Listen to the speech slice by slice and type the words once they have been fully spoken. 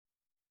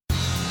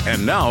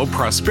And now,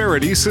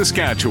 Prosperity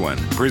Saskatchewan,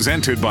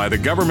 presented by the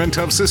Government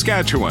of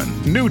Saskatchewan,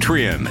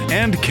 Nutrien,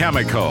 and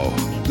Cameco.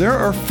 There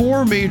are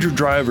four major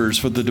drivers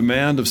for the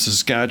demand of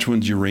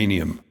Saskatchewan's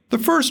uranium. The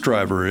first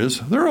driver is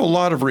there are a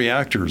lot of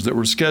reactors that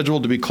were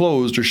scheduled to be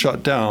closed or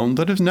shut down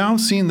that have now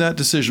seen that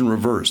decision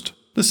reversed.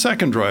 The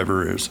second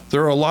driver is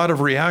there are a lot of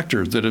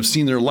reactors that have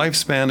seen their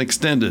lifespan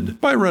extended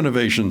by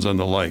renovations and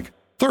the like.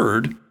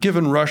 Third,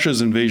 given Russia's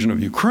invasion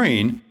of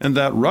Ukraine, and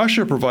that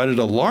Russia provided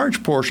a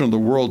large portion of the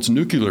world's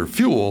nuclear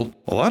fuel,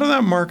 a lot of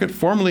that market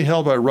formerly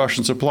held by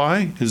Russian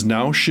supply is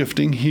now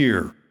shifting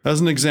here.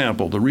 As an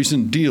example, the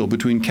recent deal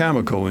between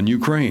Cameco and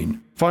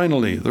Ukraine.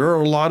 Finally, there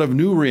are a lot of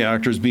new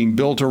reactors being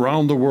built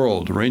around the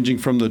world, ranging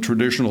from the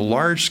traditional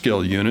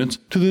large-scale units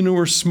to the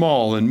newer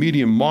small and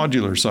medium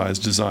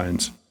modular-sized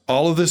designs.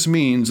 All of this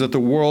means that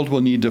the world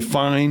will need to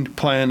find,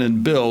 plan,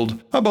 and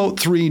build about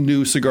 3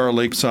 new Cigar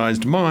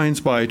Lake-sized mines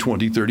by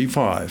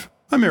 2035.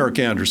 I'm Eric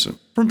Anderson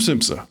from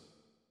SIMSA.